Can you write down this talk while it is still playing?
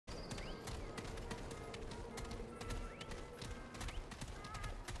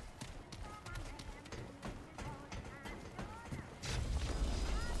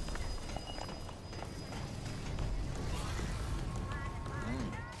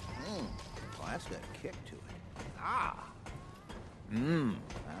It's got a kick to it. Ah! Mmm,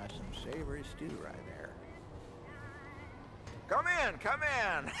 that's some savory stew right there. Come in, come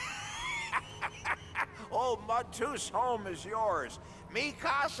in! Old Mudtooth's home is yours. Mi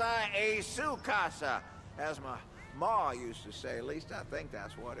casa e su casa, as my ma used to say. At least I think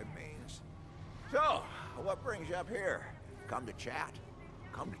that's what it means. So, what brings you up here? Come to chat?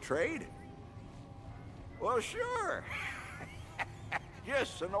 Come to trade? Well, sure.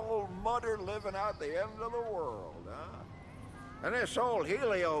 Just an old mudder living out the end of the world, huh? And this old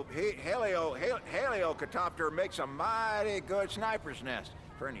heliocopter makes a mighty good sniper's nest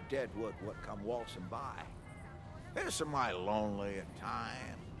for any deadwood what come waltzing by. Isn't my lonely at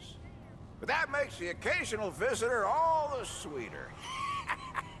times? But that makes the occasional visitor all the sweeter.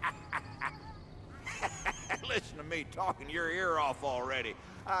 Listen to me talking your ear off already.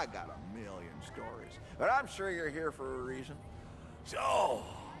 I got a million stories, but I'm sure you're here for a reason. So,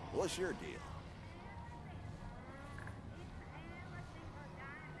 what's your deal?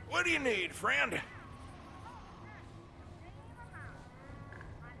 What do you need, friend?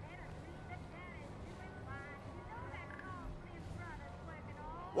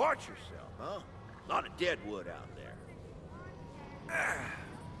 Watch yourself, huh? A lot of deadwood out there.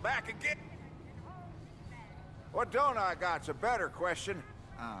 Back again. What don't I got's a better question.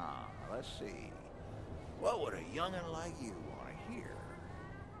 Let's see. What would a young'un like you want to hear?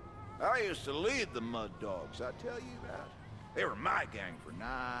 I used to lead the Mud Dogs, I tell you that. They were my gang for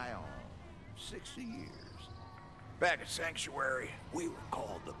nigh on 60 years. Back at Sanctuary, we were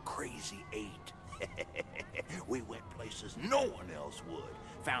called the Crazy Eight. We went places no one else would.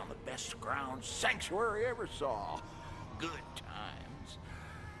 Found the best ground Sanctuary ever saw. Good times.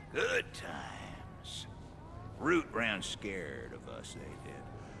 Good times. Root ran scared of us, they did.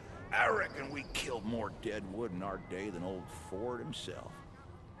 I reckon we killed more deadwood in our day than old Ford himself.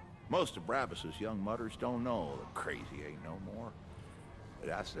 Most of Brabus's young mutters don't know the Crazy ain't no more. But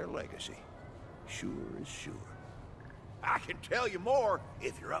that's their legacy. Sure is sure. I can tell you more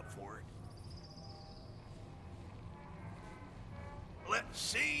if you're up for it. Let's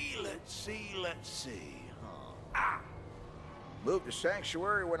see. Moved to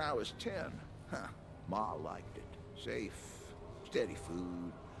Sanctuary when I was 10. Ma liked it. Safe, steady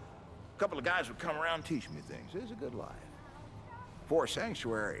food. A couple of guys would come around and teach me things. It was a good life. Before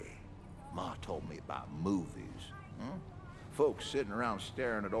Sanctuary, Ma told me about movies. Folks sitting around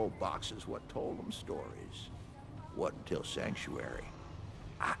staring at old boxes what told them stories. Wasn't until Sanctuary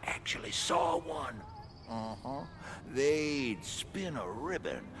I actually saw one. They'd spin a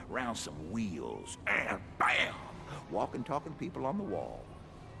ribbon round some wheels, and bam! Walking, talking people on the wall.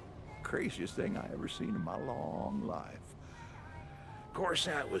 Craziest thing I ever seen in my long life. Of course,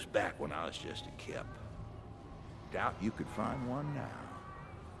 that was back when I was just a kid. Doubt you could find one now.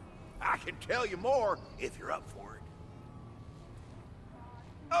 I can tell you more if you're up for it.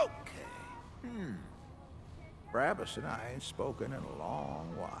 Okay. Brabus and I ain't spoken in a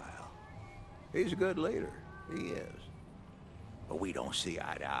long while. He's a good leader. He is. But we don't see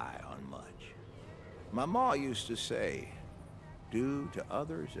eye to eye on much. My ma used to say, do to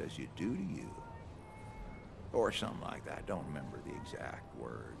others as you do to you. Or something like that. Don't remember the exact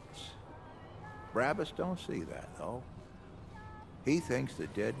words. Brabus don't see that, though. He thinks the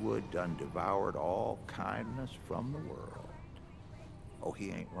deadwood done devoured all kindness from the world. Oh,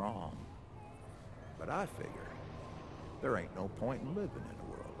 he ain't wrong. But I figure there ain't no point in living in a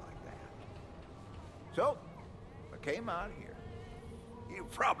world like that. So, I came out here.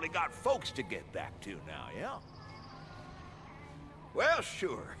 You've probably got folks to get back to now, yeah? Well,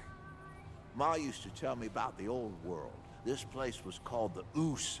 sure. Ma used to tell me about the old world. This place was called the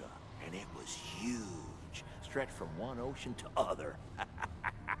USA, and it was huge, stretched from one ocean to other.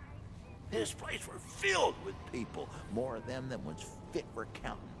 This place were filled with people, more of them than was fit for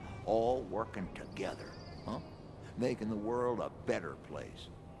counting, all working together, making the world a better place.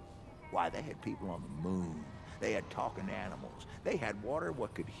 Why, they had people on the moon. They had talking animals. They had water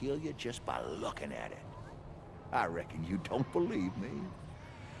what could heal you just by looking at it. I reckon you don't believe me.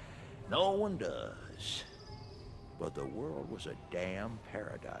 No one does. But the world was a damn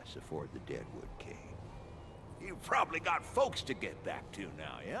paradise afore the Deadwood came. You've probably got folks to get back to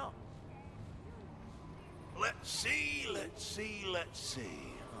now, yeah? Let's see.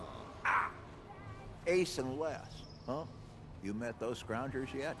 Ace and Les, huh? You met those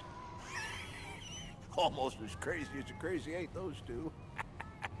scroungers yet? Almost as crazy as the Crazy Eight, those two.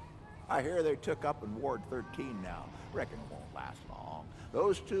 I hear they took up in Ward 13 now. Reckon it won't last long.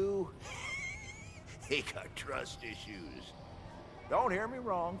 Those two, they got trust issues. Don't hear me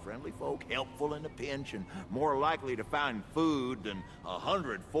wrong, friendly folk, helpful in a pinch, and more likely to find food than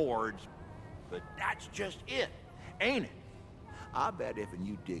 100 Fords. but that's just it, ain't it? I bet if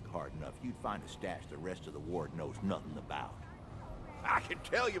you dig hard enough, you'd find a stash the rest of the ward knows nothing about. I can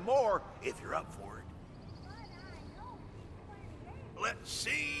tell you more if you're up for it. Let's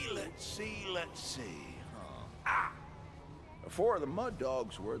see. Before the Mud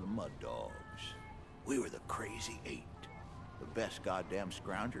Dogs were the Mud Dogs, we were the Crazy Eight, the best goddamn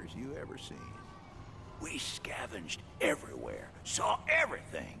scroungers you ever seen. We scavenged everywhere, saw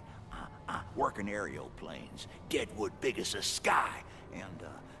everything. Working aerial planes, deadwood big as the sky, and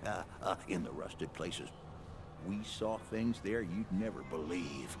in the rusted places, we saw things there you'd never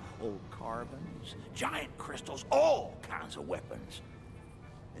believe. Old carvings, giant crystals, all kinds of weapons.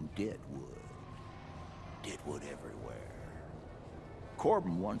 And deadwood everywhere.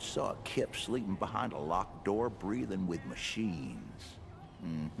 Corbin once saw a Kip sleeping behind a locked door, breathing with machines.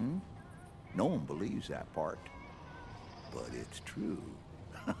 No one believes that part, but it's true.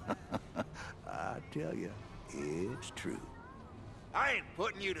 I tell you, it's true. I ain't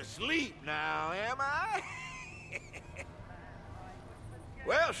putting you to sleep now, am I?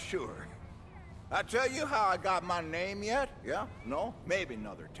 Well, sure. I tell you how I got my name yet? Yeah? No? Maybe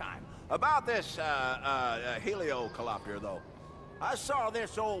another time. About this, heliocopter, though. I saw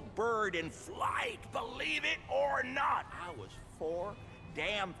this old bird in flight, believe it or not. I was 4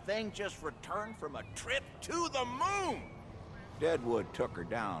 damn thing just returned from a trip to the moon. Deadwood took her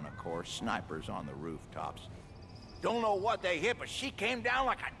down, of course, snipers on the rooftops. Don't know what they hit, but she came down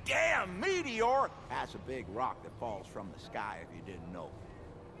like a damn meteor. That's a big rock that falls from the sky, if you didn't know.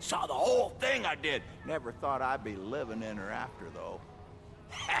 Saw the whole thing, I did. Never thought I'd be living in her after, though.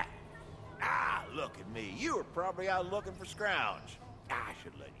 Ha! Look at me. You were probably out looking for scrounge. I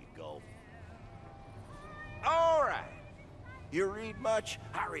should let you go. All right. You read much?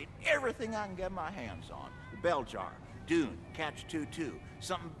 I read everything I can get my hands on. The Bell Jar, Dune, Catch 2-2.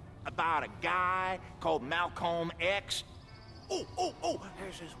 Something about a guy called Malcolm X. Oh,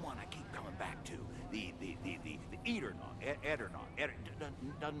 there's this one I keep coming back to. The Eternaut.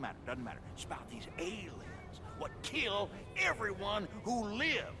 Doesn't matter. It's about these aliens, what kill everyone who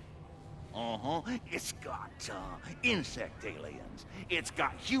live. It's got insect aliens. It's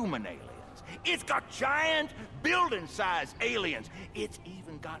got human aliens. It's got giant building-sized aliens. It's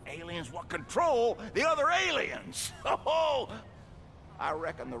even got aliens what control the other aliens. I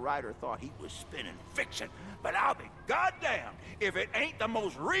reckon the writer thought he was spinning fiction, but I'll be goddamned if it ain't the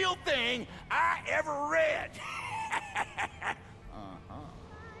most real thing I ever read.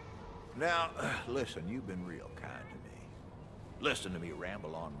 Now, listen, you've been real kind to me. Listen to me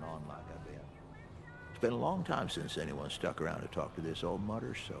ramble on and on like I've been. It's been a long time since anyone stuck around to talk to this old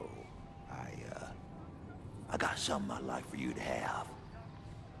mutter, so I got something I'd like for you to have.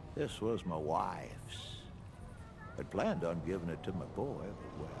 This was my wife's. I'd planned on giving it to my boy,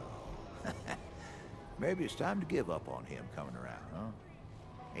 but well, maybe it's time to give up on him coming around, huh?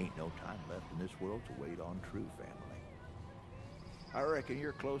 Ain't no time left in this world to wait on true family. I reckon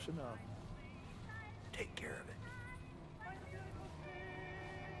you're close enough. Take care of it.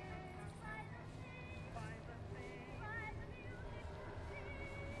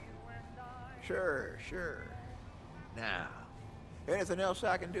 Sure. Now, anything else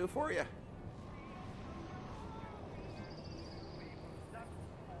I can do for you?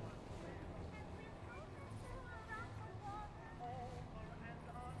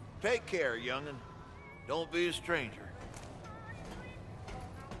 Take care, young'un. Don't be a stranger.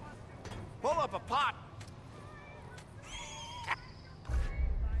 Pull up a pot.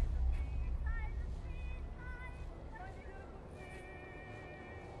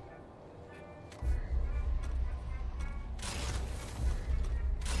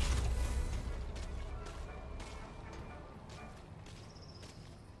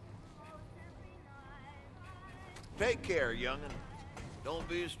 Take care, young'un. Don't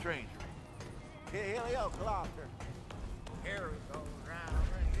be a stranger. Heliocopter. Here we go round the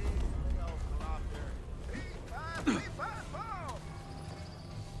heliocopter.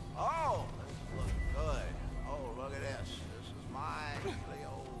 Oh, this is looking good. Oh, look at this. This is my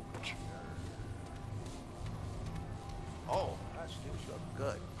heliocopter. Oh, that still looks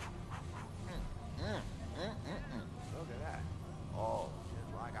good. Look at that. Oh,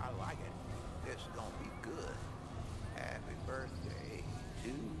 just like I like it. This is gonna be good. Happy birthday to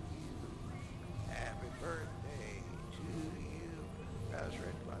you. Happy birthday to you. That was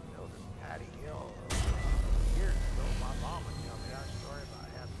written by Mildred Patty Hill. Years ago, my mom would tell me that story about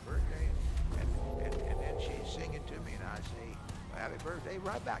happy birthday, and then she'd sing it to me, and I'd say, happy birthday,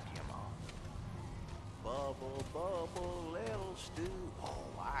 right back to you, Mom. Bubble, bubble, little stew. Oh,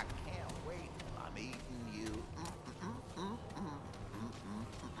 I can't wait till I'm eating you.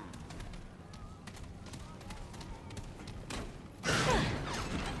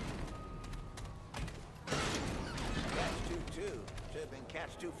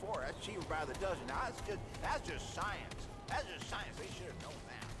 2.4. That's cheaper by the dozen. Now, that's just science. That's just science. They should have known